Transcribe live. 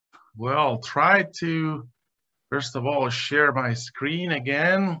Well, try to, first of all, share my screen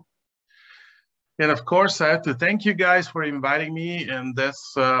again. And of course, I have to thank you guys for inviting me in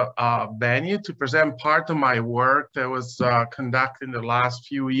this venue to present part of my work that was conducted in the last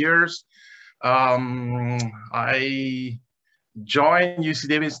few years. I joined UC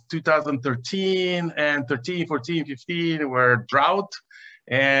Davis 2013, and 13, 14, 15 were drought.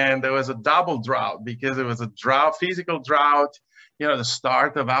 And there was a double drought because it was a drought, physical drought, the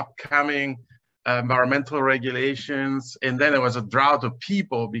start of upcoming environmental regulations. And then there was a drought of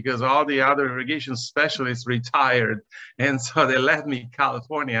people because all the other irrigation specialists retired. And so they left me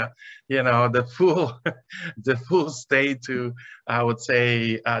California, the full state to, I would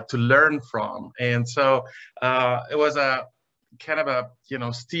say, to learn from. And so it was a kind of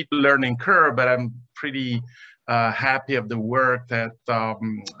a, steep learning curve, but I'm pretty happy of the work that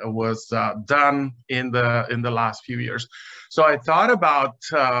was done in the last few years. So I thought about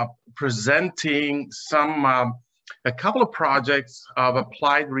presenting a couple of projects of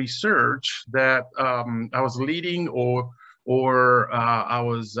applied research that I was leading or I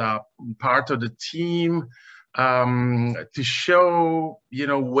was part of the team to show,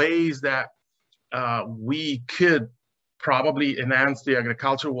 ways that we could probably enhance the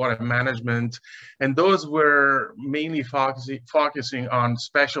agricultural water management. And those were mainly focusing on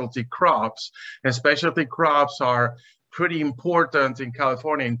specialty crops. And specialty crops are pretty important in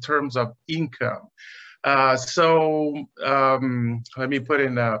California in terms of income. So let me put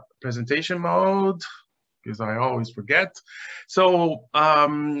in a presentation mode because I always forget. So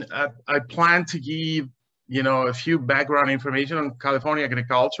I plan to give, a few background information on California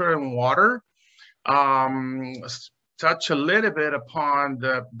agriculture and water. Touch a little bit upon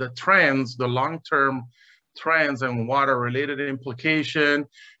the trends, the long-term trends and water-related implication,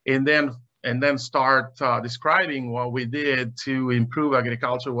 and then start describing what we did to improve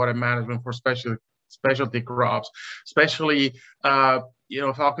agricultural water management for specialty crops, especially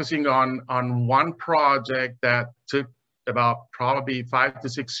focusing on one project that took about probably 5 to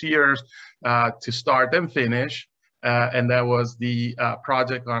 6 years to start and finish. And that was the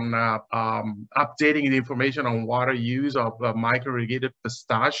project on updating the information on water use of micro-irrigated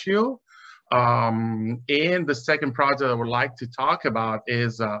pistachio. And the second project I would like to talk about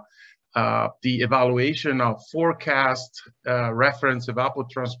is the evaluation of forecast reference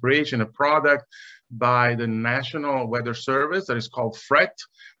evapotranspiration, a product by the National Weather Service that is called FRET.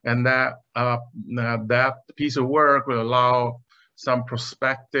 And that piece of work will allow some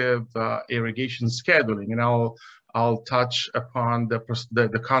prospective irrigation scheduling. And I'll touch upon the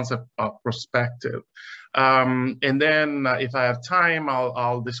concept of prospective. And then if I have time,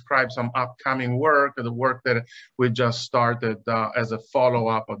 I'll describe some upcoming work, the work that we just started as a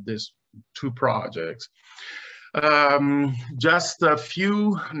follow-up of these two projects. Just a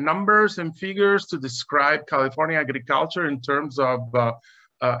few numbers and figures to describe California agriculture in terms of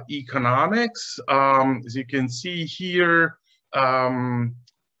economics. As you can see here,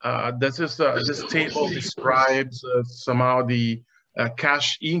 this table describes somehow the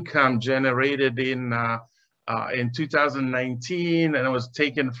cash income generated in 2019, and it was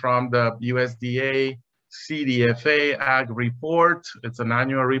taken from the USDA CDFA Ag report. It's an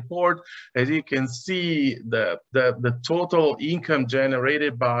annual report. As you can see, the total income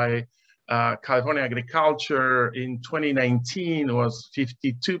generated by California agriculture in 2019 was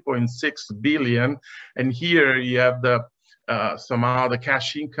 52.6 billion, and here you have somehow the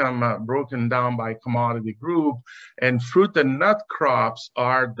cash income broken down by commodity group, and fruit and nut crops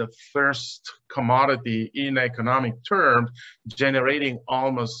are the first commodity in economic terms, generating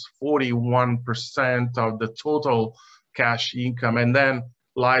almost 41% of the total cash income. And then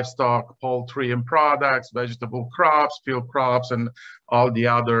livestock, poultry and products, vegetable crops, field crops, and all the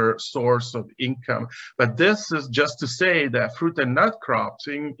other source of income. But this is just to say that fruit and nut crops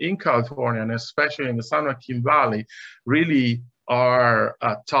in California, and especially in the San Joaquin Valley, really are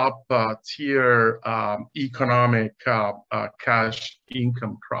a top tier economic cash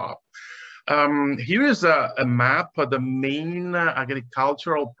income crop. Here is a map of the main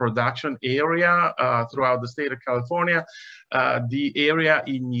agricultural production area throughout the state of California. The area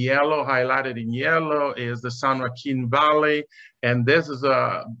in yellow, highlighted in yellow, is the San Joaquin Valley, and this is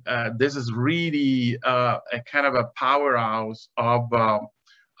really a kind of a powerhouse of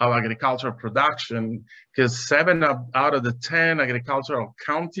agricultural production, because 7 out of the 10 agricultural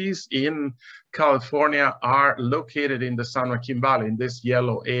counties in California are located in the San Joaquin Valley, in this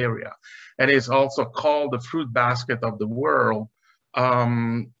yellow area. And it's also called the fruit basket of the world.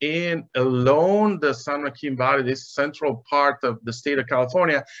 And alone, the San Joaquin Valley, this central part of the state of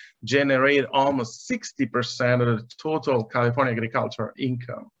California, generate almost 60% of the total California agricultural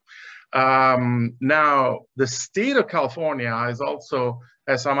income. Now, the state of California is also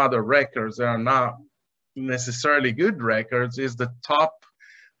has some other records that are not necessarily good records. Is the top,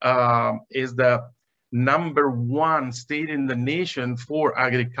 is the #1 state in the nation for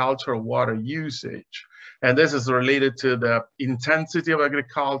agricultural water usage. And this is related to the intensity of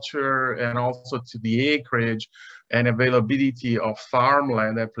agriculture and also to the acreage and availability of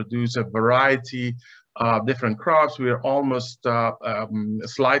farmland that produce a variety of different crops. We are almost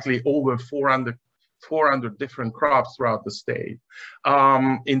slightly over 400 different crops throughout the state.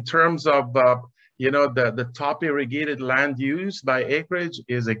 In terms of, the top irrigated land use by acreage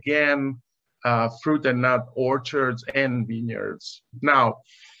is again, fruit and nut orchards and vineyards. Now,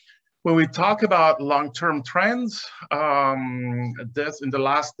 when we talk about long-term trends, this in the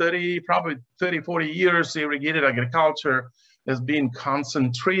last 40 years, irrigated agriculture has been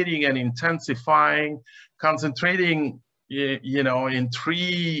concentrating and intensifying, in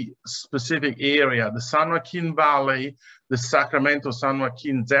 3 specific areas: the San Joaquin Valley, the Sacramento-San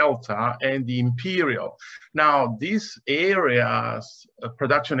Joaquin Delta, and the Imperial. Now, these areas,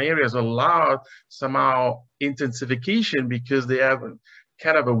 production areas, allow somehow intensification because they have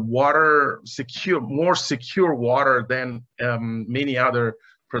kind of a more secure water than many other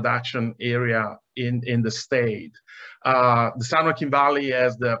production area in the state. The San Joaquin Valley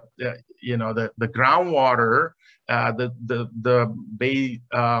has the groundwater. The Bay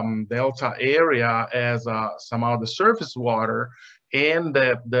Delta area as somehow the surface water, and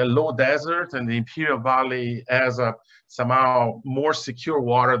the low desert and the Imperial Valley as somehow more secure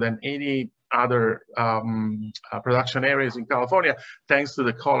water than any other production areas in California, thanks to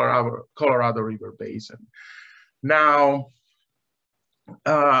the Colorado River Basin. Now,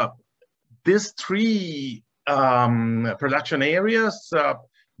 these 3 production areas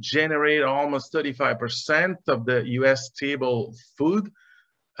generate almost 35% of the U.S. stable food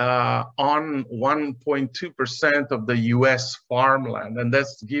on 1.2% of the U.S. farmland. And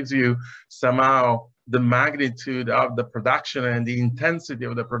this gives you somehow the magnitude of the production and the intensity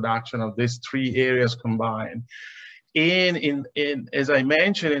of the production of these 3 areas combined. And as I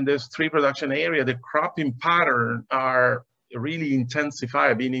mentioned, in these 3 production areas, the cropping pattern are really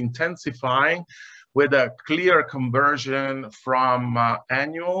intensifying with a clear conversion from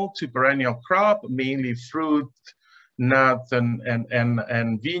annual to perennial crop, mainly fruit, nuts,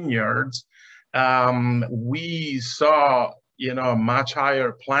 and vineyards. We saw, much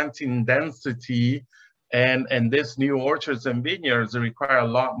higher planting density, and this new orchards and vineyards require a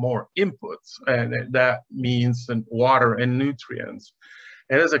lot more inputs, and that means water and nutrients.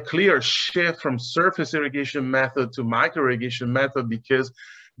 And there's a clear shift from surface irrigation method to micro irrigation method because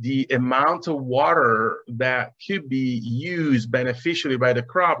the amount of water that could be used beneficially by the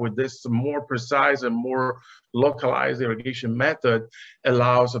crop with this more precise and more localized irrigation method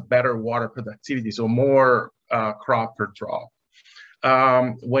allows a better water productivity, so more crop per drop.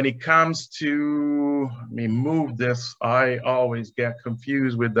 When it comes to, let me move this, I always get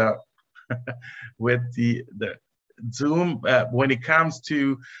confused with the with the Zoom. When it comes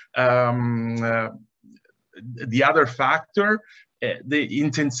to the other factor, the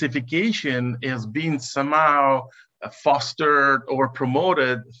intensification is being somehow fostered or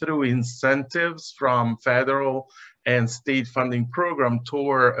promoted through incentives from federal and state funding program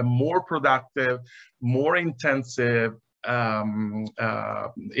toward a more productive, more intensive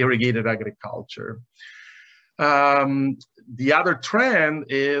irrigated agriculture. The other trend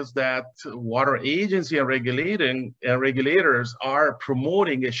is that water agency and regulators are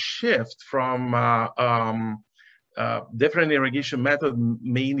promoting a shift from different irrigation method,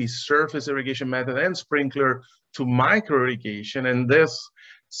 mainly surface irrigation method and sprinkler, to micro irrigation. And this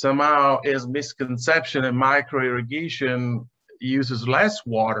somehow is misconception, and micro irrigation uses less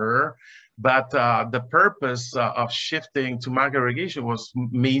water, but the purpose of shifting to micro irrigation was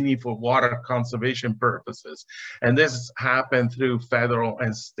mainly for water conservation purposes. And this happened through federal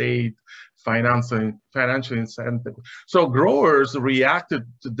and state financial incentive. So growers reacted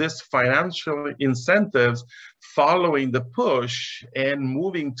to this financial incentives following the push and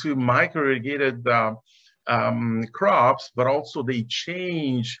moving to micro irrigated crops, but also they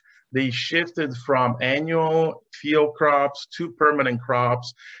shifted from annual field crops to permanent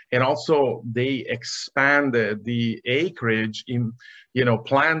crops, and also they expanded the acreage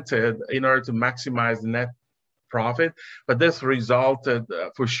planted in order to maximize the net profit. But this resulted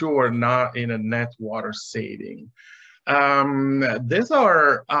for sure not in a net water saving. These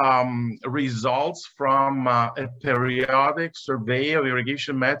are results from a periodic survey of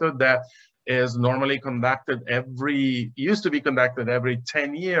irrigation method that is normally used to be conducted every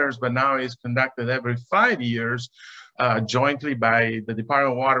 10 years, but now is conducted every 5 years jointly by the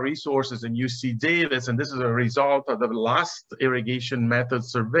Department of Water Resources and UC Davis, and this is a result of the last irrigation method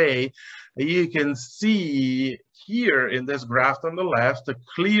survey. You can see here in this graph on the left a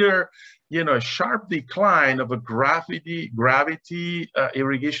clear, sharp decline of a gravity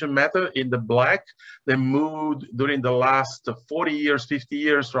irrigation method in the black. They moved during the last 40 years, 50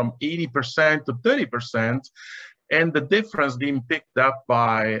 years from 80% to 30%. And the difference being picked up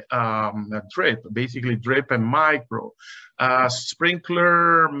by drip, basically drip and micro.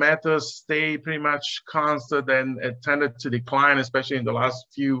 Sprinkler methods stay pretty much constant and tended to decline, especially in the last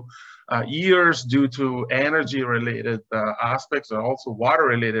few years due to energy-related aspects and also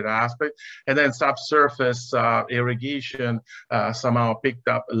water-related aspects. And then subsurface irrigation somehow picked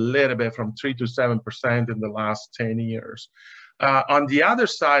up a little bit from 3 to 7% in the last 10 years. On the other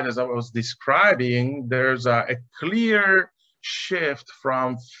side, as I was describing, there's a clear shift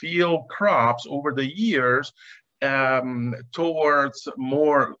from field crops over the years towards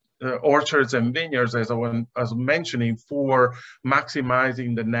more orchards and vineyards, as I was mentioning, for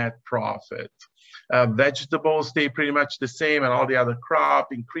maximizing the net profit. Vegetables stay pretty much the same, and all the other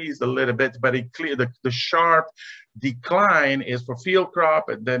crop increased a little bit, but the sharp decline is for field crop,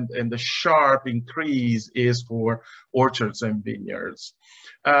 and the sharp increase is for orchards and vineyards.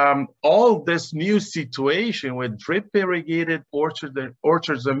 All this new situation with drip irrigated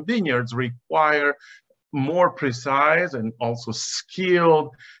orchards and vineyards require more precise and also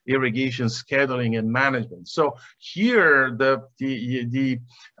skilled irrigation scheduling and management. So here the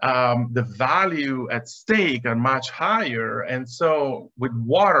value at stake are much higher, and so with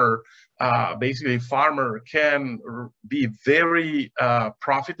water, basically farmer can be very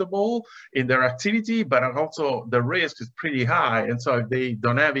profitable in their activity, but also the risk is pretty high. And so if they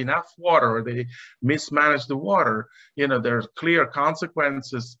don't have enough water or they mismanage the water, there's clear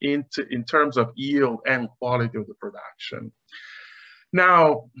consequences in terms of yield and quality of the production.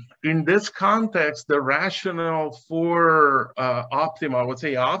 Now, in this context, the rationale for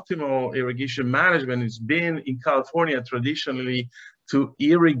optimal irrigation management has been in California traditionally to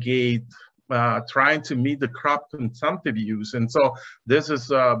irrigate, trying to meet the crop consumptive use. And so this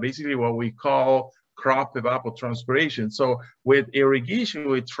is basically what we call crop evapotranspiration. So with irrigation,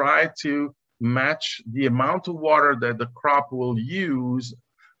 we try to match the amount of water that the crop will use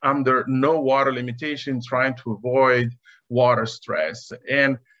under no water limitation, trying to avoid water stress.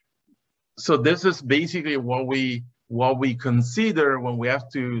 And so this is basically what we consider when we have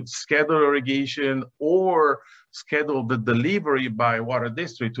to schedule irrigation or schedule the delivery by water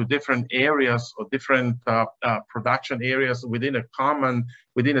district to different areas or different production areas within a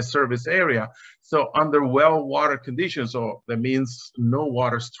service area. So under well water conditions, so that means no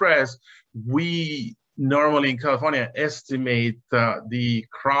water stress, we normally in California estimate the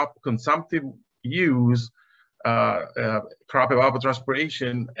crop consumptive use, crop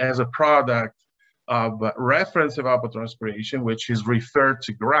evapotranspiration, as a product of reference evapotranspiration, which is referred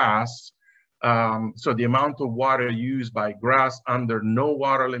to grass. So the amount of water used by grass under no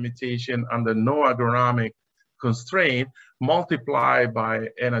water limitation, under no agronomic constraint, multiplied by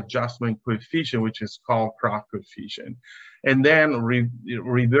an adjustment coefficient, which is called crop coefficient. And then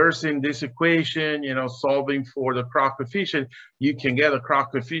reversing this equation, solving for the crop coefficient, you can get a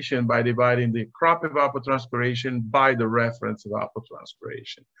crop coefficient by dividing the crop evapotranspiration by the reference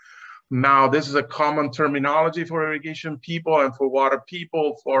evapotranspiration. Now, this is a common terminology for irrigation people and for water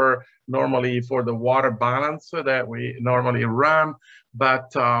people normally for the water balance that we normally run.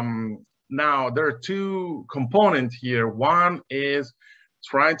 But now there are two components here. One is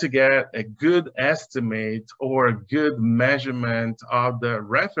trying to get a good estimate or a good measurement of the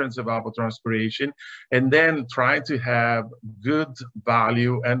reference evapotranspiration, and then trying to have good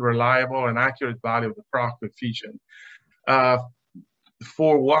value and reliable and accurate value of the crop coefficient.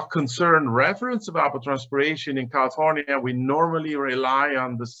 For what concern reference evapotranspiration in California, we normally rely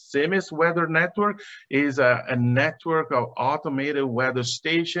on the CIMIS weather network. Is a network of automated weather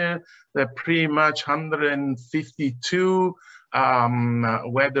station that pretty much 152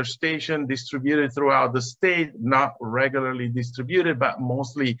 weather station distributed throughout the state, not regularly distributed, but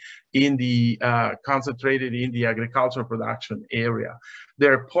mostly in the concentrated in the agricultural production area.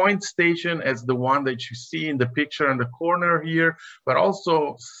 Their point station as the one that you see in the picture in the corner here, but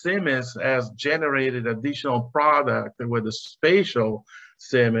also CIMIS has generated additional product with a spatial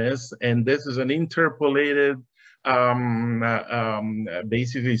CIMIS, and this is an interpolated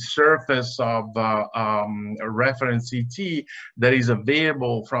basically surface of reference CT that is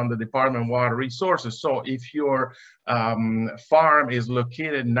available from the Department of Water Resources. So if your farm is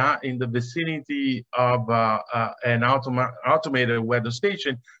located not in the vicinity of an automated weather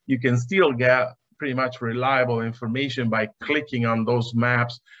station, you can still get pretty much reliable information by clicking on those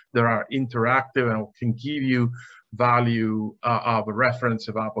maps that are interactive and can give you value of reference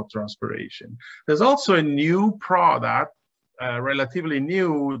evapotranspiration. There's also a new product, relatively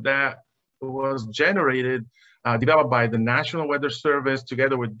new, that was generated, developed by the National Weather Service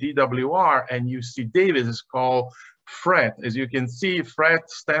together with DWR and UC Davis. It's called FRET. As you can see, FRET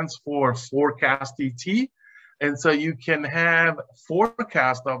stands for Forecast ET. And so you can have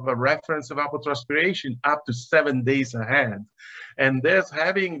forecast of a reference evapotranspiration up to 7 days ahead. And thus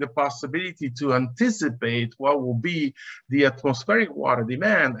having the possibility to anticipate what will be the atmospheric water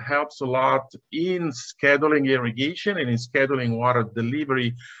demand helps a lot in scheduling irrigation and in scheduling water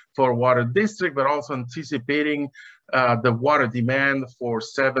delivery for water district, but also anticipating the water demand for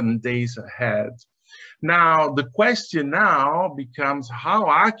 7 days ahead. Now, the question now becomes,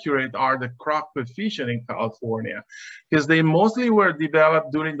 how accurate are the crop coefficient in California? Because they mostly were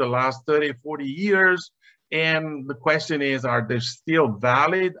developed during the last 30, 40 years. And the question is, are they still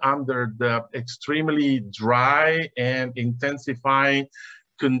valid under the extremely dry and intensifying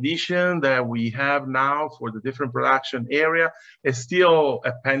condition that we have now for the different production area? Is still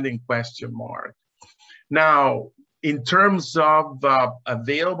a pending question mark. Now, in terms of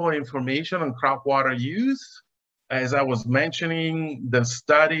available information on crop water use, as I was mentioning, the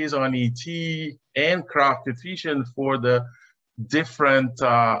studies on ET and crop coefficient for the different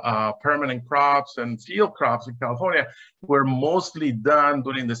permanent crops and field crops in California were mostly done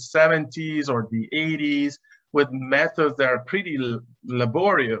during the 70s or the 80s with methods that are pretty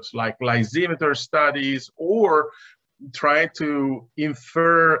laborious, like lysimeter studies, or try to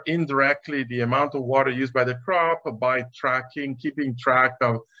infer indirectly the amount of water used by the crop by keeping track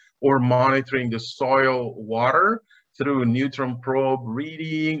of or monitoring the soil water through neutron probe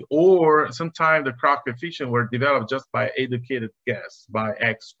reading, or sometimes the crop coefficient were developed just by educated guess, by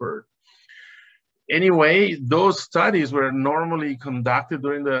expert. Anyway, those studies were normally conducted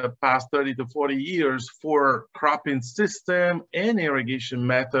during the past 30 to 40 years for cropping system and irrigation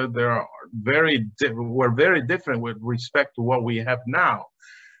method. They are were very different with respect to what we have now,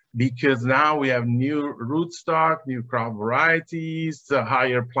 because now we have new rootstock, new crop varieties,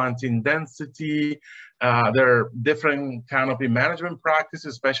 higher planting density. There are different canopy management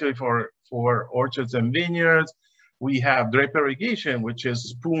practices, especially for orchards and vineyards. We have drip irrigation, which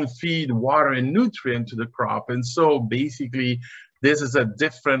is spoon feed water and nutrient to the crop. And so basically, this is a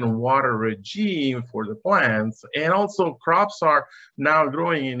different water regime for the plants. And also crops are now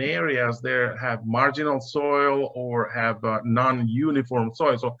growing in areas that have marginal soil or have non-uniform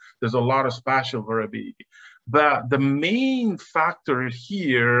soil. So there's a lot of spatial variability. But the main factor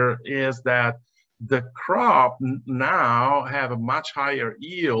here is that the crop now have a much higher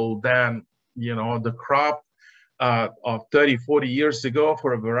yield than, you know, the crop of 30, 40 years ago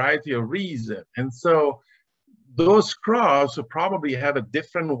for a variety of reasons. And so those crops probably have a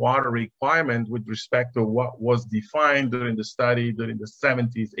different water requirement with respect to what was defined during the study during the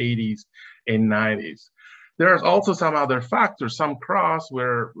 70s, 80s, and 90s. There are also some other factors. Some crops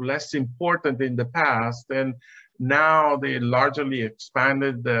were less important in the past, and now they largely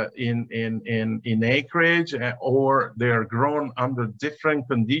expanded in acreage, or they are grown under different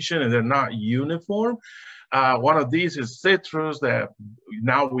conditions and they're not uniform. One of these is citrus, that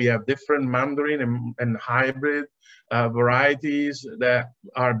now we have different mandarin and hybrid varieties that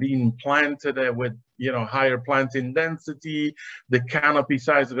are being planted with, you know, higher planting density. The canopy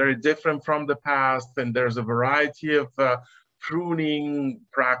size is very different from the past, and there's a variety of pruning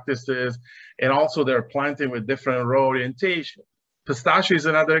practices, and also they're planting with different row orientation. Pistachio is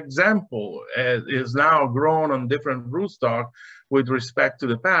another example. Is now grown on different rootstock with respect to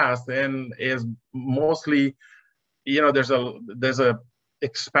the past, and is mostly, you know, there's a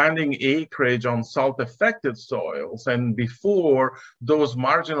expanding acreage on salt-affected soils, and before those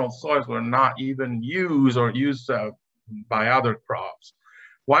marginal soils were not even used or used by other crops.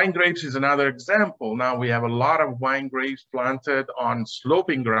 Wine grapes is another example. Now we have a lot of wine grapes planted on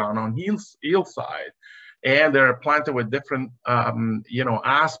sloping ground, on hillside, and they're planted with different, you know,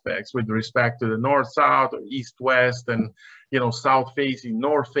 aspects with respect to the north-south or east-west, and, you know, south-facing,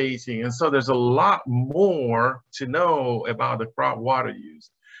 north-facing. And so there's a lot more to know about the crop water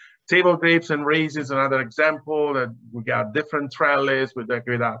use. Table grapes and raisins, another example, that we got different trellis. We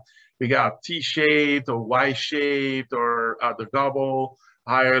got T-shaped or Y-shaped or the double,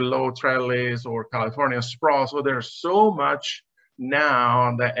 higher, low trellis, or California sprawl. So there's so much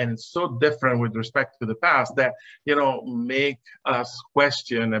now that, and it's so different with respect to the past, that, you know, make us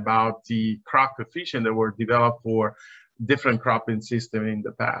question about the crop coefficient that were developed for different cropping system in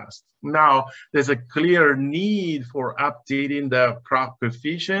the past. Now, there's a clear need for updating the crop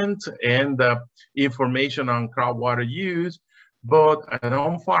coefficient and the information on crop water use, both at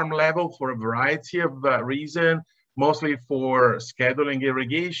on-farm level for a variety of reasons, mostly for scheduling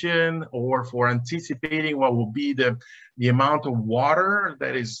irrigation or for anticipating what will be the amount of water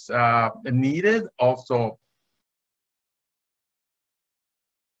that is needed. Also,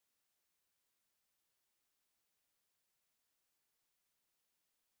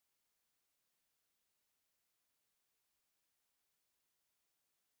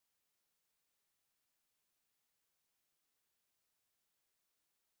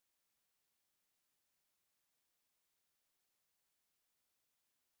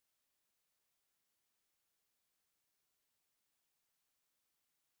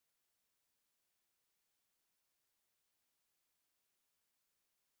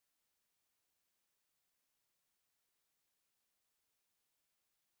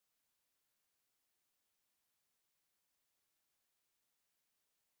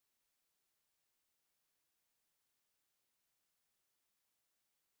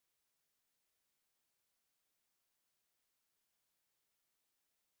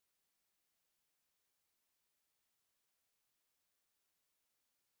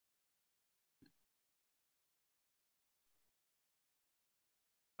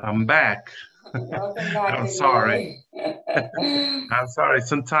 I'm back. Welcome back, I'm sorry. Daniele. I'm sorry.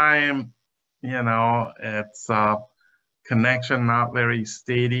 Sometimes, you know, it's connection not very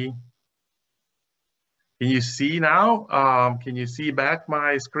steady. Can you see now? Can you see back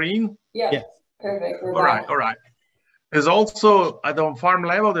my screen? Yes, yeah. Perfect. We're All right, back. all right. There's also, at the farm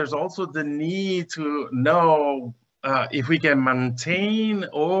level, there's also the need to know if we can maintain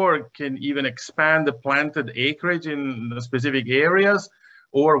or can even expand the planted acreage in the specific areas,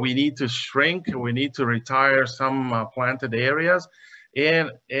 or we need to shrink, we need to retire some planted areas.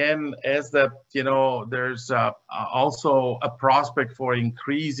 And as the, you know, there's also a prospect for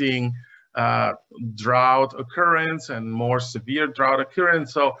increasing drought occurrence and more severe drought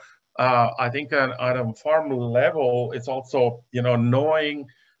occurrence. So I think on a farm level, it's also, you know, knowing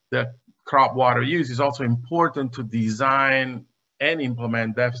that crop water use is also important to design and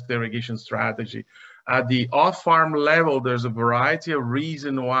implement deficit irrigation strategy. At the off-farm level, there's a variety of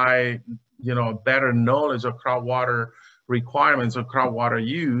reasons why, you know, better knowledge of crop water requirements of crop water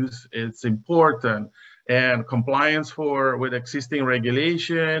use is important, and compliance with existing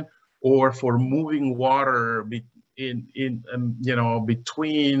regulation or for moving water you know,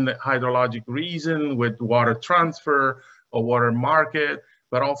 between hydrologic region with water transfer or water market,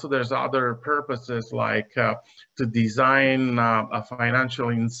 but also there's other purposes like to design financial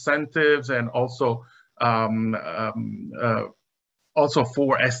incentives and also also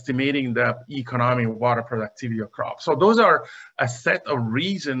for estimating the economic water productivity of crops. So those are a set of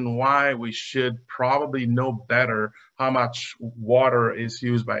reasons why we should probably know better how much water is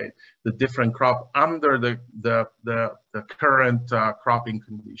used by the different crop under the current cropping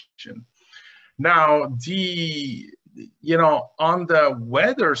condition. Now, you know, on the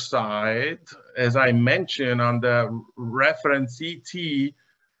weather side, as I mentioned, on the reference ET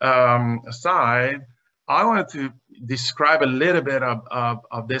side, I wanted to describe a little bit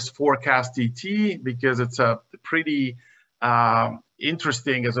of this forecast ET because it's a pretty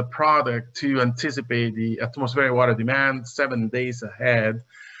interesting as a product to anticipate the atmospheric water demand 7 days ahead.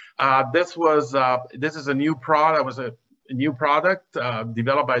 This is a new product. Was a new product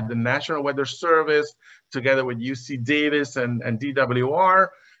developed by the National Weather Service together with UC Davis and DWR.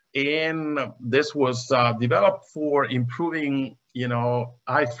 And this was developed for improving, you know,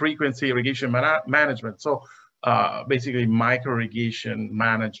 high frequency irrigation management. So basically micro irrigation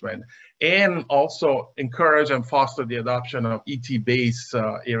management, and also encourage and foster the adoption of ET-based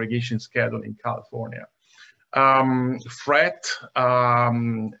irrigation schedule in California. FRET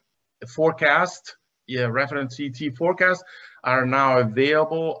forecast, reference ET forecast are now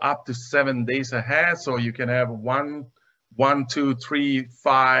available up to 7 days ahead. So you can have 1, 2, 3,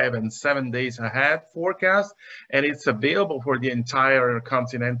 5, and 7 days ahead forecast, and it's available for the entire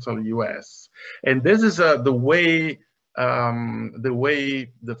continental U.S. And this is the way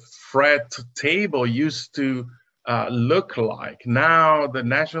the FRET table used to look like. Now the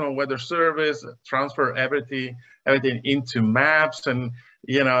National Weather Service transfer everything into maps, and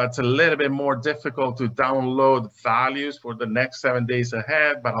you know, it's a little bit more difficult to download values for the next 7 days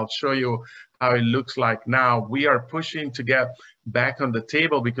ahead, but I'll show you how it looks like now. We are pushing to get back on the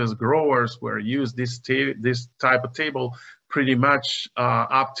table because growers were used this type of table pretty much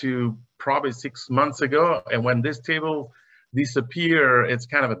up to probably 6 months ago. And when this table disappear, it's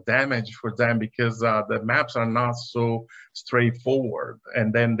kind of a damage for them because the maps are not so straightforward.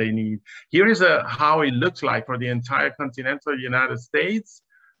 And then they need, here is how it looks like for the entire continental United States.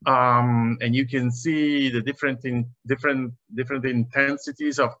 And you can see the different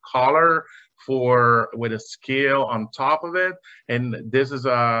intensities of color with a scale on top of it. And this is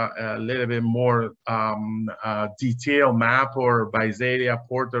a little bit more detailed map or Visalia,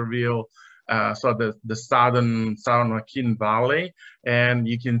 Porterville, so the southern Joaquin Valley. And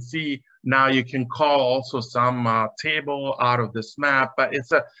you can see now you can call also some table out of this map, but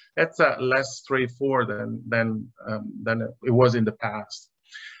it's a less straightforward than it was in the past.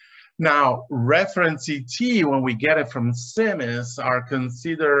 Now, reference ET, when we get it from CIMMYS, are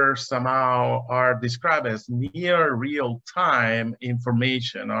considered somehow, are described as near real-time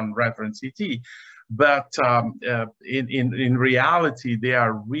information on reference ET. But in reality, they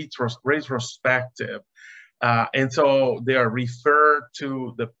are retrospective. And so they are referred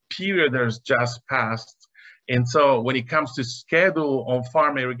to the period that's just passed. And so when it comes to schedule on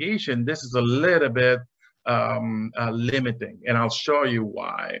farm irrigation, this is a little bit limiting, and I'll show you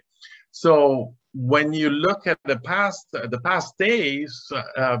why. So when you look at the past days,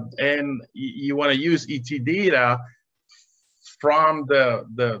 and you want to use ET data from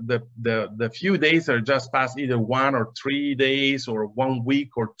the few days that are just past, either 1 or 3 days or 1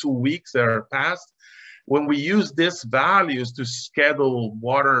 week or 2 weeks that are past, when we use these values to schedule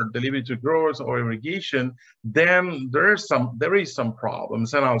water delivery to growers or irrigation, then there is some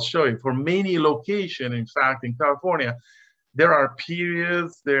problems, and I'll show you. For many locations, in fact, in California, there are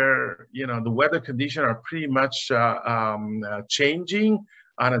periods there, the weather conditions are pretty much changing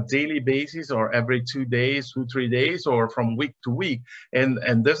on a daily basis, or every 2 days, 2-3 days, or from week to week.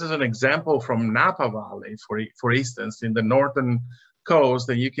 And this is an example from Napa Valley, for instance, in the northern coast.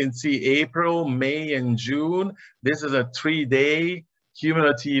 And you can see April, May, and June. This is a 3-day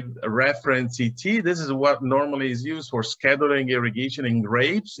cumulative reference ET. This is what normally is used for scheduling irrigation in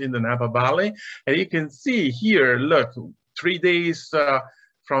grapes in the Napa Valley. And you can see here, look, 3 days,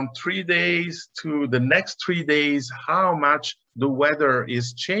 from 3 days to the next 3 days, how much the weather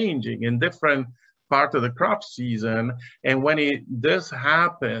is changing in different parts of the crop season. And when this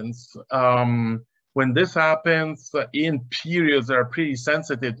happens in periods that are pretty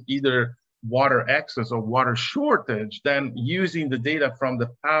sensitive, either water excess or water shortage, then using the data from the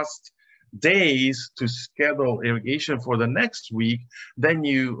past days to schedule irrigation for the next week, then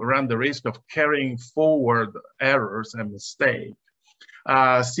you run the risk of carrying forward errors and mistakes.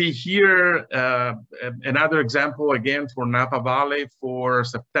 See here, another example again for Napa Valley for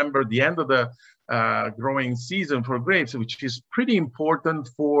September, the end of the growing season for grapes, which is pretty important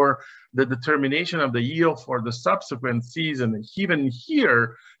for the determination of the yield for the subsequent season. And even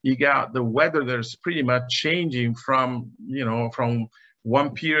here, you got the weather that's pretty much changing from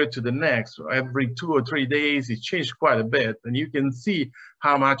one period to the next. Every 2 or 3 days, it changed quite a bit. And you can see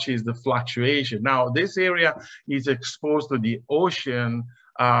how much is the fluctuation. Now, this area is exposed to the ocean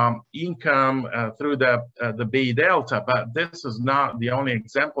income through the Bay Delta, but this is not the only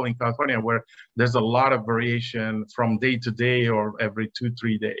example in California where there's a lot of variation from day to day or every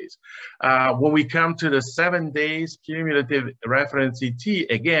 2-3 days. When we come to the 7 days cumulative reference ET,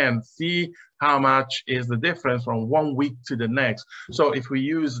 again, see how much is the difference from 1 week to the next. So if we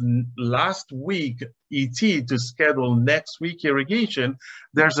use last week ET to schedule next week irrigation,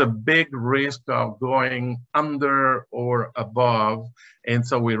 there's a big risk of going under or above. And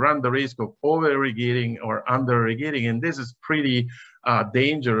so we run the risk of over-irrigating or under-irrigating. And this is pretty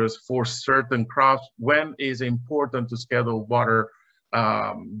dangerous for certain crops when it is important to schedule water,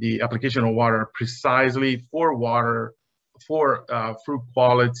 the application of water precisely for water, for fruit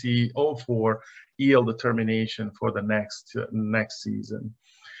quality, or for yield determination for the next season.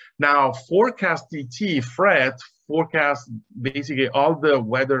 Now, forecast ET, FRET, forecast basically all the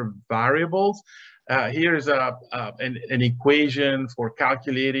weather variables. Here is an equation for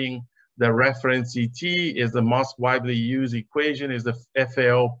calculating the reference ET. Is the most widely used equation is the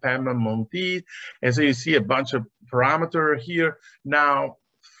FAO Pema-Monteith. And so you see a bunch of parameters here. Now,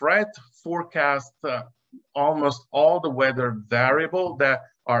 FRET forecasts almost all the weather variables that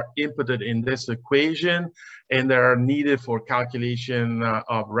are inputted in this equation, and they are needed for calculation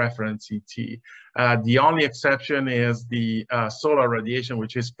of reference ET. The only exception is the solar radiation,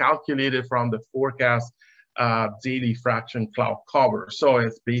 which is calculated from the forecast daily fraction cloud cover. So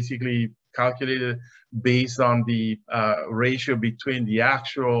it's basically calculated based on the ratio between the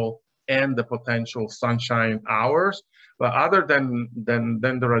actual and the potential sunshine hours. But other than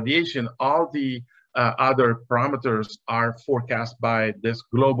the radiation, all the other parameters are forecast by this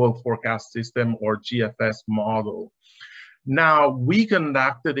global forecast system or GFS model. Now, we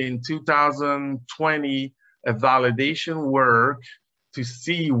conducted in 2020 a validation work to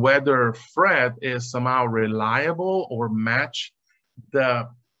see whether FRET is somehow reliable or match the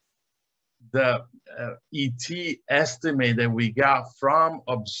ET estimate that we got from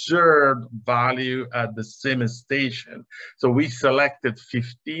observed value at the CIMHS station. So we selected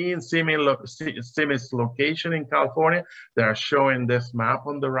 15 CIMHS locations in California that are showing this map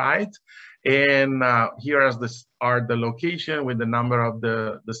on the right. And here are the location with the number of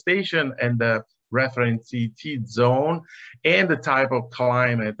the station and the reference ET zone and the type of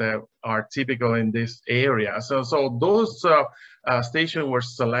climate that are typical in this area. So those stations were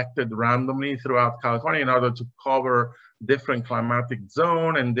selected randomly throughout California in order to cover different climatic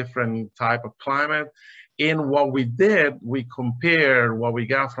zone and different type of climate. And what we did, we compared what we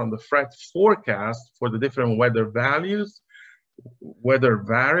got from the FRET forecast for the different weather values, weather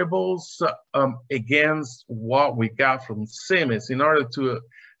variables, against what we got from CIMHS in order to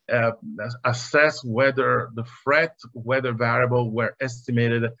assess whether the FRET weather variable were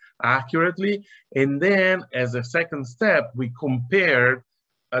estimated accurately. And then as a second step, we compared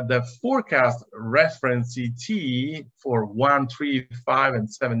the forecast reference ET for 1, 3, 5, and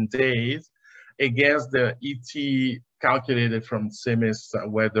 7 days against the ET calculated from CIMHS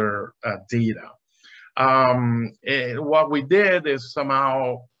weather data. What we did is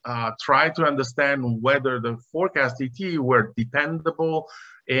somehow try to understand whether the forecast ET were dependable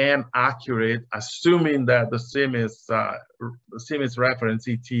and accurate, assuming that the CIMHS reference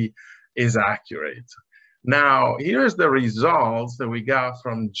ET is accurate. Now, here's the results that we got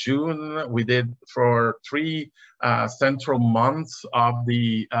from June. We did for 3 central months of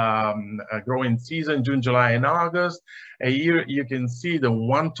the growing season, June, July, and August. And here you can see the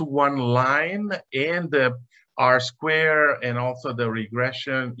one-to-one line and the R-square and also the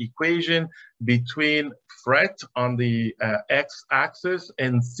regression equation between FRET on the x-axis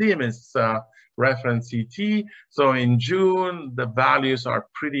and CIMHS reference ET. So in June, the values are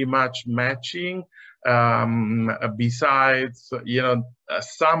pretty much matching. Besides,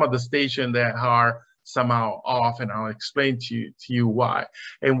 some of the stations that are somehow off, and I'll explain to you why.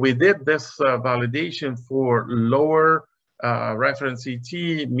 And we did this validation for lower reference ET,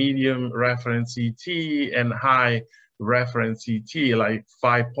 medium reference ET, and high reference ET, like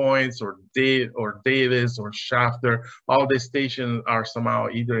 5 Points or Davis or Shafter. All these stations are somehow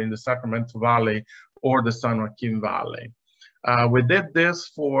either in the Sacramento Valley or the San Joaquin Valley. We did this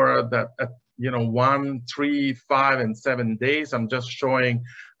for the 1, 3, 5, and 7 days. I'm just showing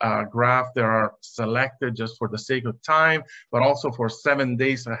graphs that are selected just for the sake of time, but also for 7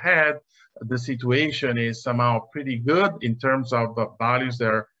 days ahead, the situation is somehow pretty good in terms of values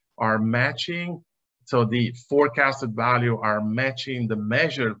that are matching. So the forecasted value are matching the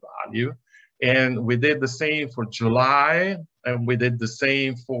measured value. And we did the same for July, and we did the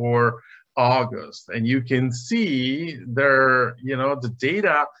same for August. And you can see there, the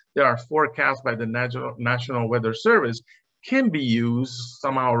data that are forecast by the National Weather Service can be used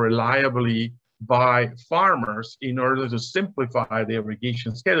somehow reliably by farmers in order to simplify the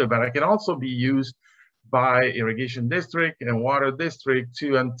irrigation schedule, but it can also be used by irrigation district and water district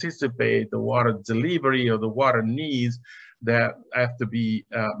to anticipate the water delivery or the water needs that have to be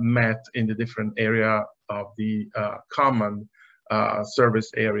met in the different area of the common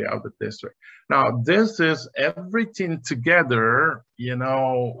service area of the district. Now, this is everything together, and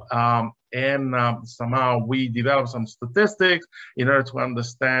somehow we developed some statistics in order to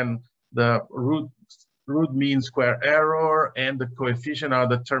understand the root mean square error and the coefficient of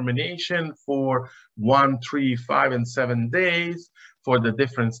determination for 1, 3, 5, and 7 days for the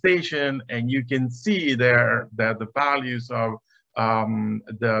different station. And you can see there that the values of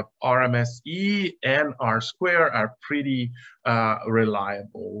the RMSE and R-square are pretty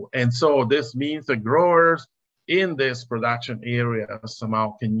reliable. And so this means the growers in this production area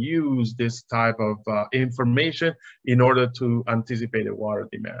somehow can use this type of information in order to anticipate the water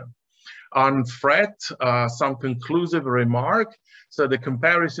demand. On FRET, some conclusive remark. So the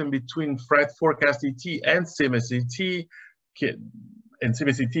comparison between FRET forecast ET and CIMHS ET, and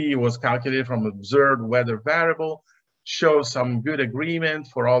CIMHS ET was calculated from observed weather variable, shows some good agreement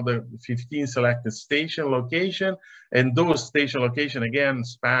for all the 15 selected station location. And those station location again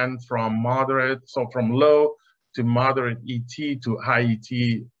span from moderate, so from low to moderate ET to high ET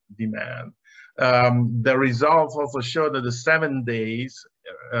demand. The results also show that the 7 days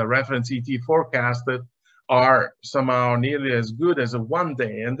reference ET forecasted are somehow nearly as good as a 1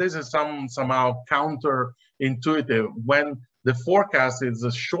 day. And this is somehow counterintuitive. When the forecast is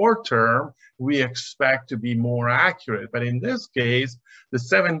a short term, we expect to be more accurate. But in this case, the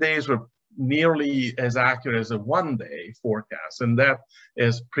 7 days were nearly as accurate as a one-day forecast, and that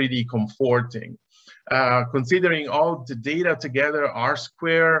is pretty comforting. Considering all the data together,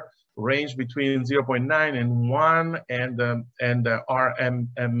 R-square range between 0.9 and 1, and the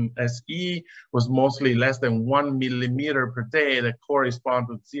RMMSE was mostly less than 1 millimeter per day, that corresponds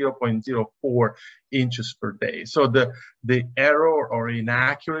to 0.04 inches per day. So the error or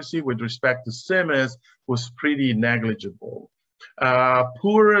inaccuracy with respect to CIMMYS was pretty negligible.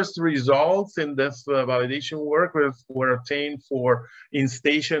 Poorest results in this validation work were obtained for in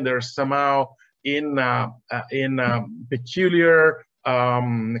station. There's somehow in peculiar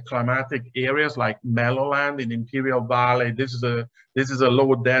climatic areas like Meadowland in Imperial Valley. This is a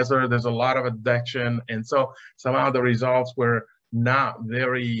low desert. There's a lot of advection, and so somehow the results were not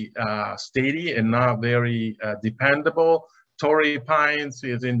very steady and not very dependable. Torrey Pines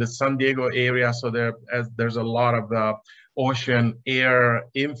is in the San Diego area, so there's a lot of ocean air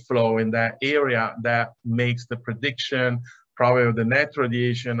inflow in that area that makes the prediction probably of the net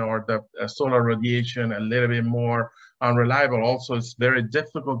radiation or the solar radiation a little bit more unreliable. Also, it's very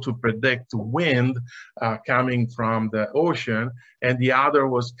difficult to predict wind coming from the ocean. And the other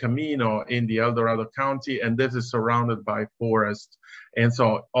was Camino in the El Dorado County, and this is surrounded by forest. And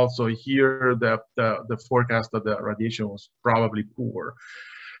so also here, the forecast of the radiation was probably poor.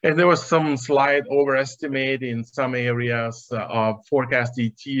 And there was some slight overestimate in some areas of forecast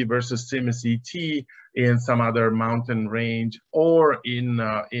ET versus CIMMYS ET in some other mountain range, or in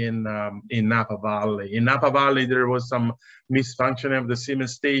Napa Valley. In Napa Valley, there was some misfunctioning of the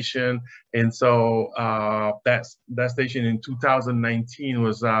CIMMYS station, and so that station in 2019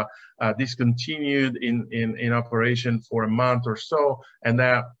 was discontinued in operation for a month or so, and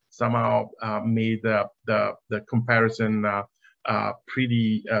that somehow made the comparison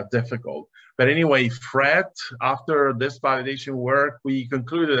pretty difficult. But anyway, FRET, after this validation work, we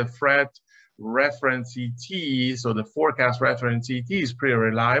concluded that FRET reference ET, so the forecast reference ET, is pretty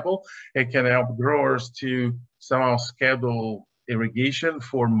reliable. It can help growers to somehow schedule irrigation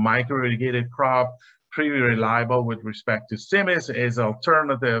for micro-irrigated crop, pretty reliable with respect to CIMMYS as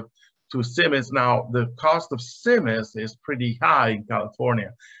alternative to CIMMYS. Now, the cost of CIMMYS is pretty high in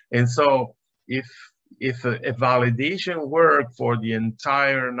California. And so if a validation work for the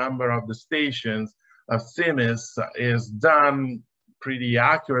entire number of the stations of CIMMYS is done pretty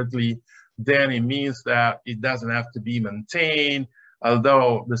accurately, then it means that it doesn't have to be maintained.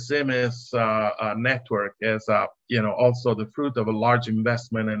 Although the CIMMYS network is, also the fruit of a large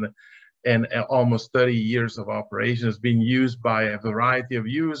investment and almost 30 years of operation, has been used by a variety of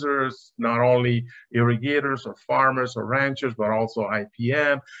users, not only irrigators or farmers or ranchers, but also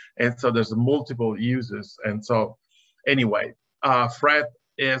IPM. And so there's multiple uses. And so anyway, FRET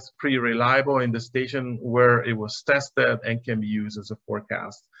is pretty reliable in the station where it was tested and can be used as a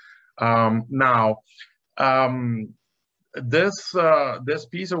forecast. This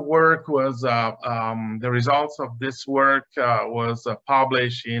piece of work was, the results of this work was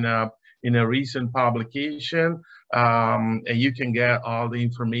published in a recent publication, and you can get all the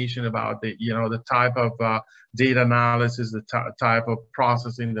information about the type of data analysis, the type of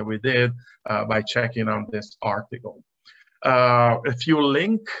processing that we did by checking on this article. A few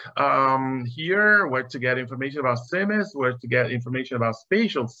links here, where to get information about CIMMYS, where to get information about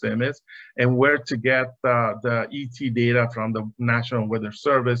spatial CIMMYS, and where to get the ET data from the National Weather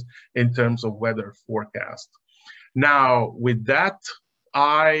Service in terms of weather forecast. Now, with that,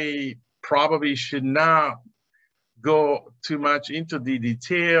 I probably should not go too much into the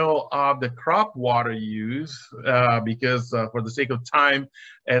detail of the crop water use because for the sake of time,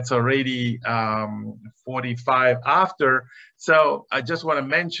 it's already 45 after. So I just want to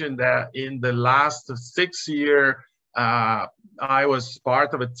mention that in the last 6 years, I was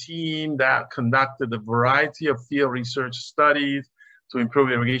part of a team that conducted a variety of field research studies to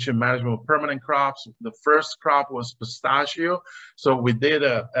improve irrigation management of permanent crops. The first crop was pistachio. So we did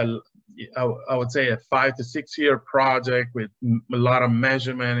I would say a 5 to 6 year project with a lot of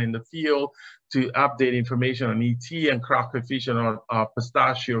measurement in the field to update information on ET and crop coefficient of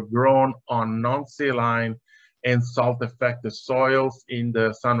pistachio grown on non-saline and salt-affected soils in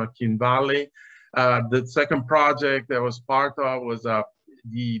the San Joaquin Valley. The second project that I was part of was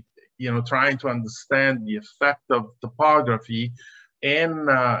trying to understand the effect of topography and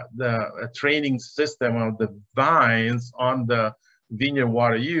the training system of the vines on the vineyard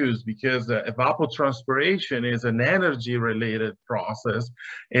water use, because evapotranspiration is an energy-related process.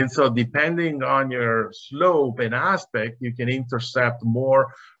 And so depending on your slope and aspect, you can intercept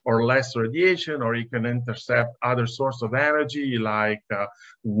more or less radiation, or you can intercept other source of energy like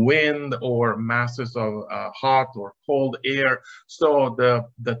wind or masses of hot or cold air. So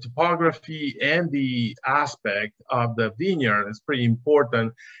the topography and the aspect of the vineyard is pretty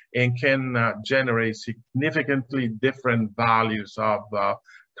important and can generate significantly different values of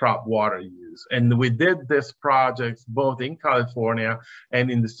crop water use. And we did this project both in California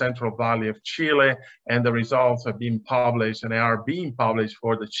and in the Central Valley of Chile, and the results have been published and are being published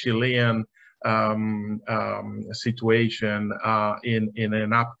for the Chilean situation in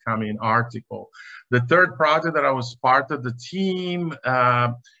an upcoming article. The third project that I was part of the team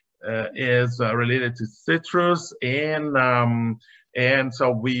is related to citrus, and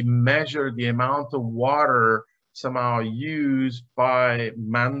so we measure the amount of water somehow used by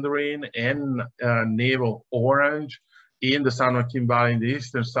mandarin and navel orange in the San Joaquin Valley, in the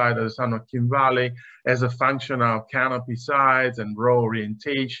eastern side of the San Joaquin Valley, as a function of canopy size and row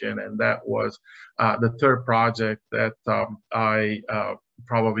orientation. And that was the third project that I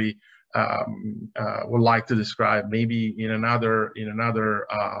probably would like to describe maybe in another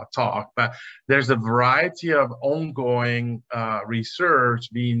talk. But there's a variety of ongoing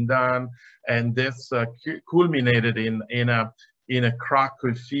research being done, and this culminated in a crop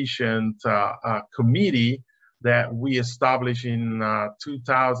coefficient committee that we established in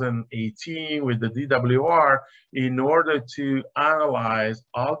 2018 with the DWR in order to analyze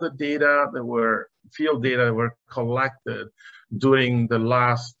all the data that were field data that were collected during the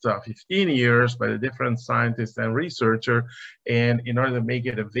last 15 years by the different scientists and researchers, and in order to make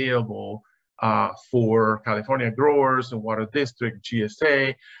it available for California growers and water district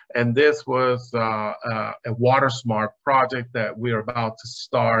GSA. And this was a water smart project that we're about to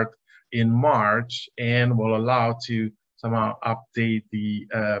start in March, and will allow to somehow update the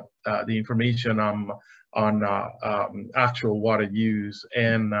information on actual water use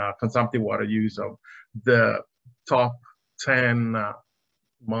and consumptive water use of the top 10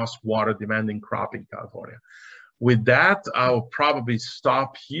 most water demanding crop in California. With that, I'll probably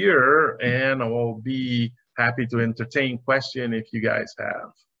stop here, and I will be happy to entertain questions if you guys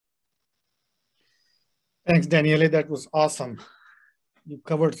have. Thanks, Daniele. That was awesome. You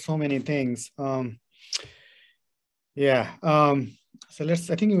covered so many things. So I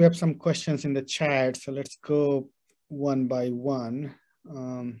think we have some questions in the chat. So let's go one by one.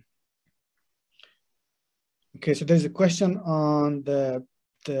 Okay, so there's a question on the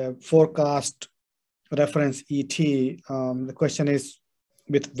forecast reference ET. The question is,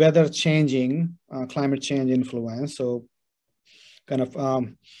 with weather changing, climate change influence. So kind of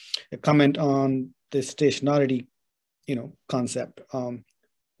a comment on the stationarity concept.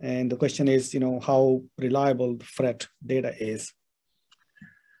 And the question is, how reliable the FRET data is.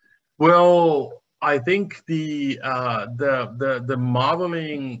 Well, I think the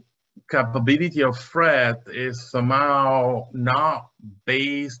modeling capability of FRET is somehow not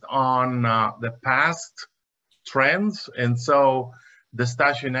based on the past trends, and so the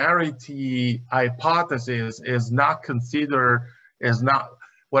stationarity hypothesis is not considered. Is not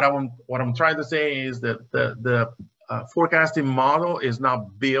what I'm trying to say is that the forecasting model is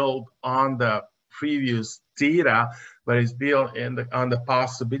not built on the previous data, but is built on the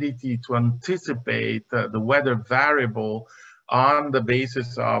possibility to anticipate the weather variable on the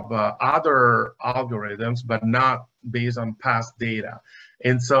basis of other algorithms, but not based on past data.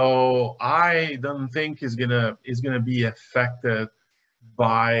 And so I don't think is gonna be affected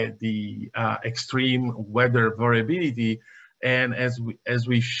by the extreme weather variability. And as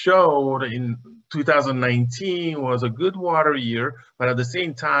we showed, in 2019 was a good water year, but at the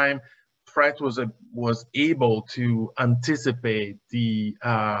same time, FRET was able to anticipate the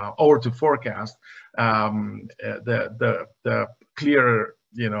or to forecast the clear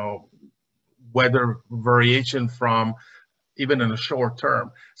weather variation from even in the short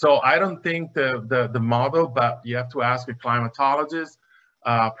term. So I don't think the model, but you have to ask a climatologist.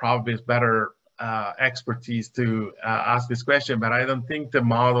 Probably is better expertise to ask this question, but I don't think the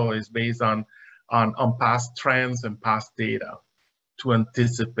model is based on past trends and past data to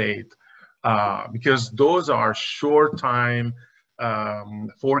anticipate, because those are short time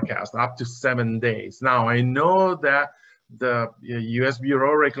forecasts, up to 7 days. Now, I know that the U.S.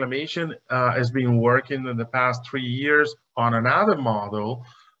 Bureau of Reclamation has been working in the past 3 years on another model.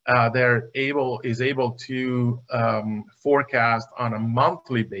 Is able to forecast on a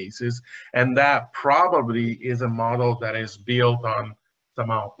monthly basis, and that probably is a model that is built on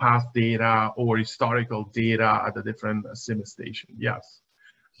somehow past data or historical data at the different sim station. Yes,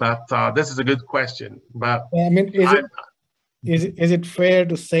 but this is a good question. But I mean, is it fair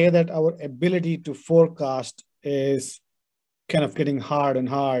to say that our ability to forecast is kind of getting hard and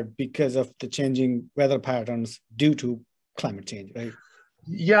hard because of the changing weather patterns due to climate change, right?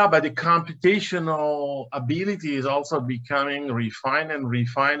 Yeah, but the computational ability is also becoming refined and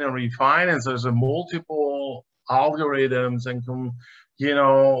refined and refined. And so there's a multiple algorithms and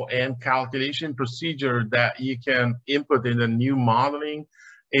and calculation procedure that you can input in the new modeling.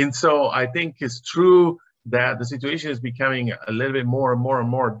 And so I think it's true that the situation is becoming a little bit more and more and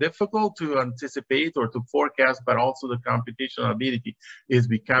more difficult to anticipate or to forecast, but also the computational ability is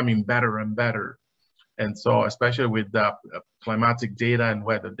becoming better and better. And so, especially with the climatic data and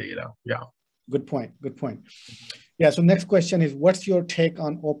weather data. Yeah. Good point. Good point. Yeah. So next question is, what's your take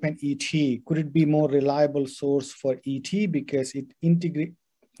on OpenET? Could it be more reliable source for ET because it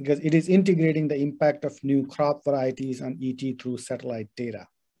is integrating the impact of new crop varieties on ET through satellite data?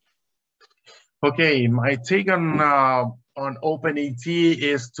 Okay, my take on OpenET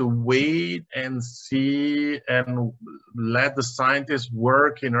is to wait and see and let the scientists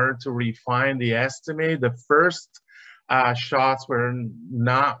work in order to refine the estimate. The first shots were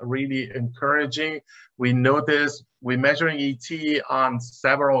not really encouraging. We noticed we're measuring ET on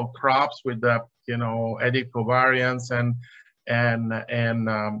several crops with the edit covariance and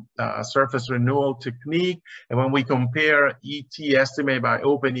surface renewal technique. And when we compare ET estimate by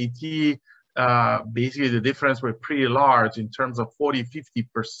OpenET, basically the difference were pretty large in terms of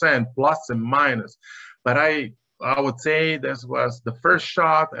 40–50% plus and minus. But I would say this was the first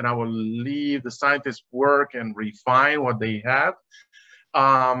shot, and I will leave the scientists work and refine what they have.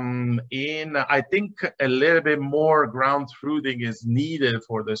 I think a little bit more ground truthing is needed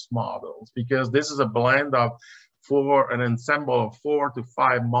for these models, because this is a blend of an ensemble of 4 to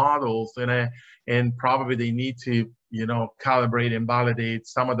 5 models, and probably they need to calibrate and validate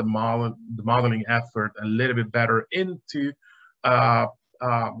some of the modeling effort a little bit better into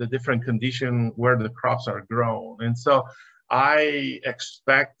the different conditions where the crops are grown. And so I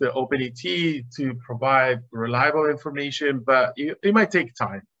expect the OpenET to provide reliable information, but it might take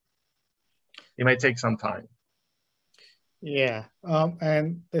time. It might take some time. Yeah,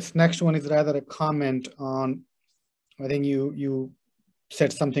 and this next one is rather a comment on, I think you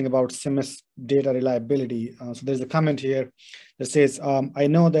said something about CIMMAS data reliability. So there's a comment here that says, I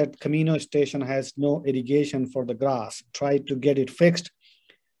know that Camino station has no irrigation for the grass. Tried to get it fixed,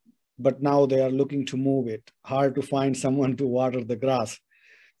 but now they are looking to move it. Hard to find someone to water the grass.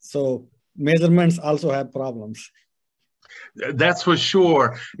 So measurements also have problems. That's for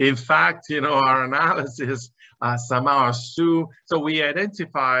sure. In fact, our analysis somehow assume. So we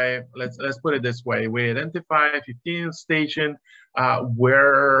identify, let's put it this way, we identify 15 stations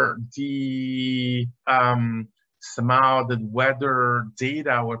where the somehow the weather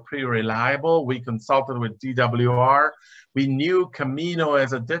data were pretty reliable. We consulted with DWR. We knew Camino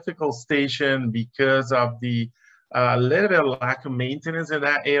as a difficult station because of the little bit of lack of maintenance in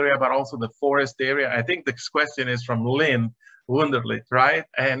that area, but also the forest area. I think this question is from Lynn Wunderlich, right?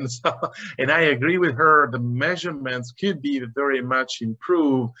 And so, and I agree with her, the measurements could be very much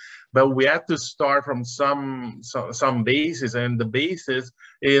improved, but we have to start from some basis, and the basis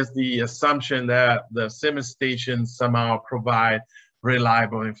is the assumption that the CIMMAS stations somehow provide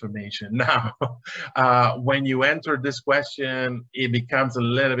reliable information. Now, when you enter this question, it becomes a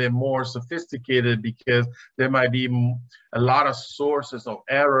little bit more sophisticated, because there might be a lot of sources of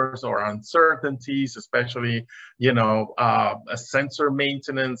errors or uncertainties, especially, a sensor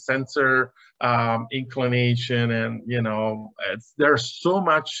maintenance, sensor inclination, and, there's so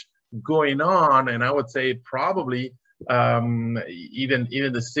much going on. And I would say probably even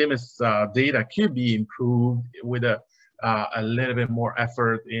the CIMMAS data could be improved with a little bit more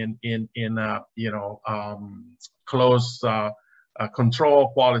effort in close control,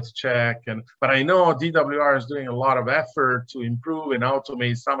 quality check. But I know DWR is doing a lot of effort to improve and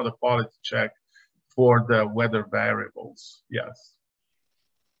automate some of the quality check for the weather variables. Yes.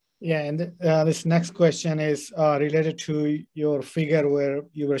 Yeah, and this next question is related to your figure where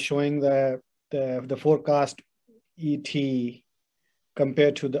you were showing the forecast ET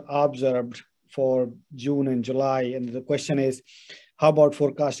compared to the observed for June and July. And the question is, how about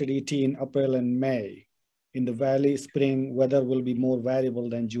forecasted ET in April and May? In the valley, spring weather will be more variable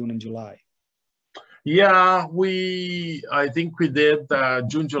than June and July. Yeah, I think we did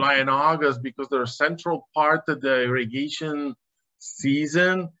June, July, and August, because they're a central part of the irrigation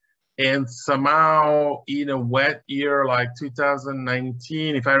season. And somehow in a wet year like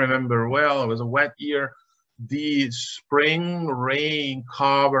 2019, if I remember well, it was a wet year. the spring rain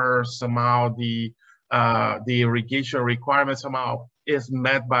covers somehow the irrigation requirement somehow is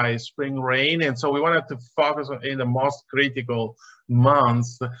met by spring rain. And so we wanted to focus on in the most critical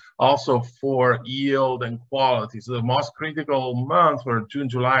months also for yield and quality. So the most critical months were June,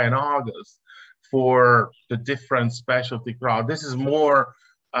 July, and August for the different specialty crops. This is more,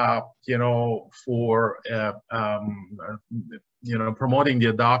 you know, for, you know, promoting the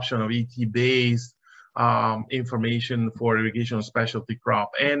adoption of ET-based information for irrigation specialty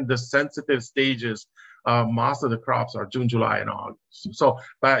crop. And the sensitive stages, most of the crops are June, July, and August. So,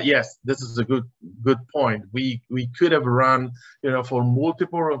 but yes, this is a good point. We could have run, you know, for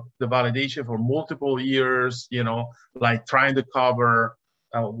multiple, the validation for multiple years, you know, like trying to cover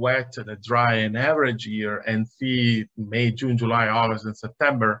a wet and a dry and average year and see May, June, July, August, and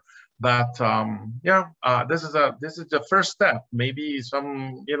September. But yeah, this is the first step. Maybe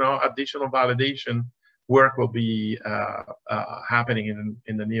some, you know, additional validation work will be happening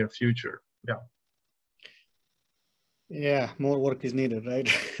in the near future. Yeah. Yeah, more work is needed, right?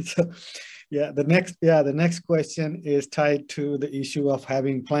 So, yeah, the next question is tied to the issue of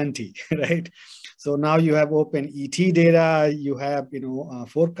having plenty, right? So now you have open ET data, you have, you know,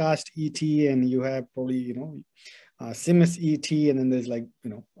 forecast ET, and you have probably, you know, CIMS ET, and then there's like,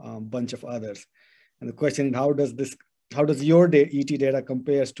 you know, a bunch of others. And the question is, how does your ET data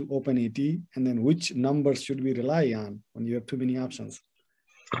compares to open ET, and then which numbers should we rely on when you have too many options?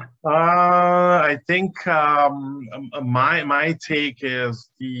 I think my take is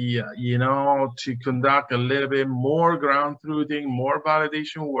you know, to conduct a little bit more ground truthing, more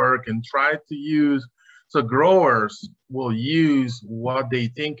validation work, and try to use, so growers will use what they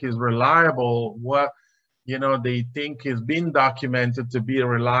think is reliable, what, you know, they think has been documented to be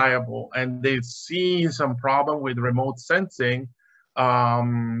reliable, and they've seen some problem with remote sensing,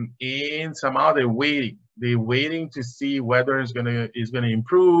 and somehow they're waiting to see whether it's gonna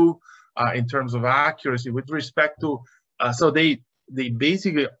improve in terms of accuracy with respect to, so they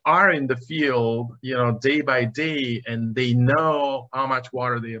basically are in the field, you know, day by day, and they know how much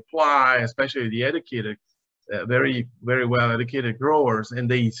water they apply, especially the educated, very well educated growers, and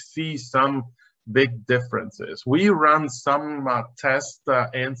they see some big differences. We run some tests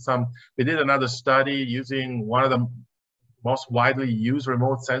and we did another study using one of the most widely used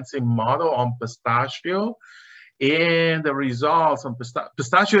remote sensing model on pistachio, and the results on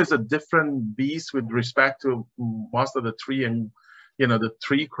pistachio is a different beast with respect to most of the tree and, you know, the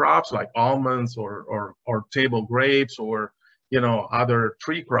tree crops like almonds or table grapes or, you know, other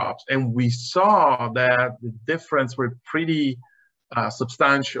tree crops, and we saw that the difference were pretty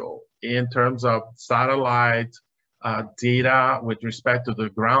substantial in terms of satellite data with respect to the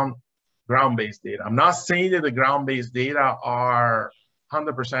ground-based data. I'm not saying that the ground-based data are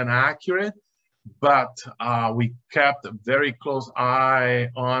 100% accurate, but we kept a very close eye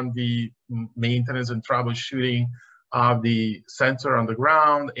on the maintenance and troubleshooting of the sensor on the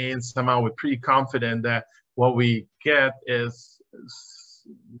ground, and somehow we're pretty confident that what we get is,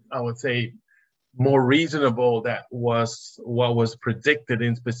 I would say, more reasonable than was what was predicted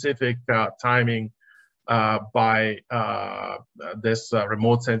in specific timing by this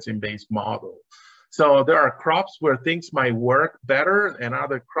remote sensing based model. So there are crops where things might work better, and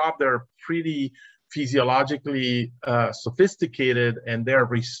other crops that are pretty physiologically sophisticated, and their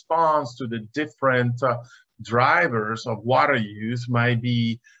response to the different drivers of water use might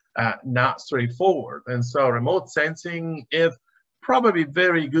be not straightforward. And so remote sensing is probably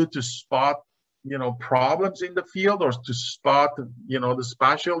very good to spot, you know, problems in the field, or to spot, you know, the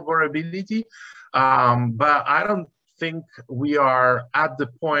spatial variability. But I don't think we are at the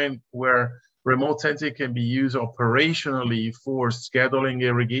point where remote sensing can be used operationally for scheduling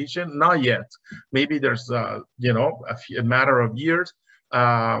irrigation. Not yet. Maybe there's, you know, a matter of years.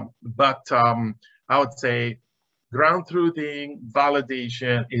 But I would say ground truthing,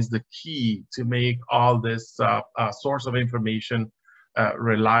 validation is the key to make all this source of information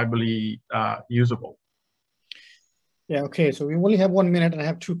reliably usable. Yeah, okay, so we only have 1 minute and I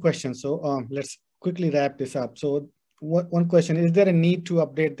have 2 questions. So let's quickly wrap this up. So one question, is there a need to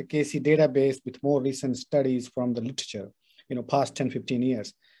update the KC database with more recent studies from the literature, you know, past 10, 15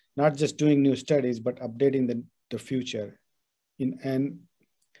 years, not just doing new studies, but updating the future in an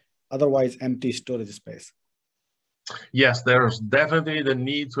otherwise empty storage space? Yes, there's definitely the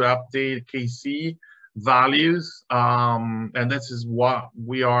need to update KC values, and this is what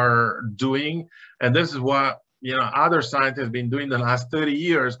we are doing, and this is what, you know, other scientists have been doing the last 30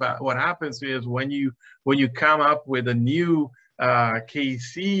 years. But what happens is when you come up with a new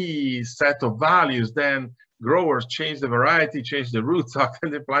KC set of values, then growers change the variety, change the root stock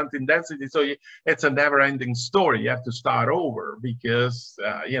and the planting density. So it's a never-ending story. You have to start over because,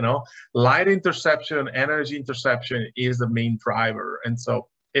 you know, light interception, energy interception is the main driver. And so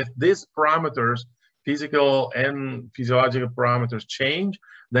if these parameters, physical and physiological parameters change,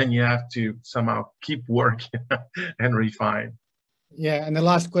 then you have to somehow keep working and refine. Yeah, and the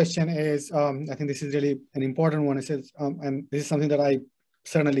last question is, I think this is really an important one. It says, and this is something that I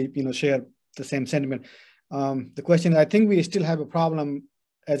certainly, you know, share the same sentiment. The question, I think we still have a problem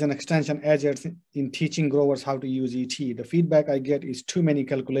as an extension agent in teaching growers how to use ET. The feedback I get is too many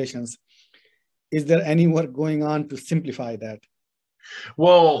calculations. Is there any work going on to simplify that?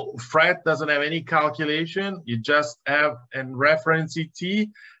 Well, Fred doesn't have any calculation. You just have a reference ET,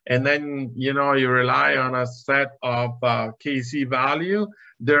 and then, you know, you rely on a set of KC value.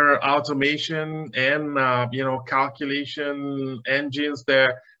 There are automation and, you know, calculation engines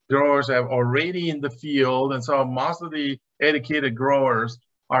that growers have already in the field. And so most of the educated growers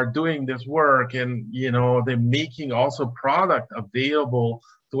are doing this work, and, you know, they're making also product available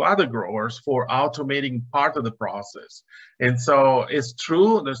to other growers for automating part of the process. And so it's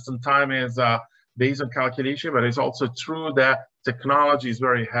true that sometimes it's based on calculation, but it's also true that technology is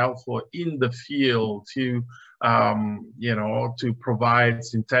very helpful in the field to, you know, to provide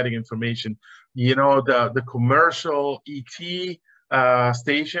synthetic information. You know, the commercial ET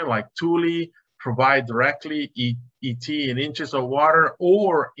station like Thule provide directly ET in inches of water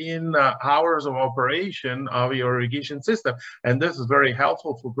or in hours of operation of your irrigation system. And this is very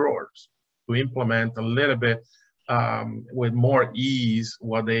helpful for growers to implement a little bit with more ease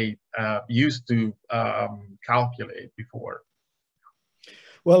what they used to calculate before.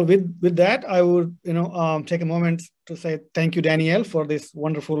 Well, with that, I would, you know, take a moment to say thank you, Daniele, for this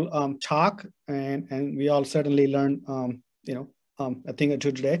wonderful talk. And we all certainly learned, you know, a thing or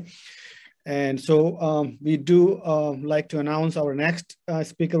two today. And so we do like to announce our next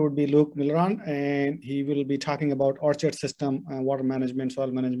speaker would be Luke Milleron, and he will be talking about orchard system, water management,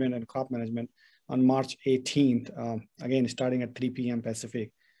 soil management, and crop management on March 18th, again, starting at 3 p.m.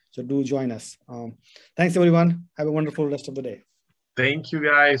 Pacific. So do join us. Thanks, everyone. Have a wonderful rest of the day. Thank you,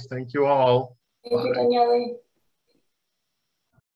 guys. Thank you all. Thank you, Daniele.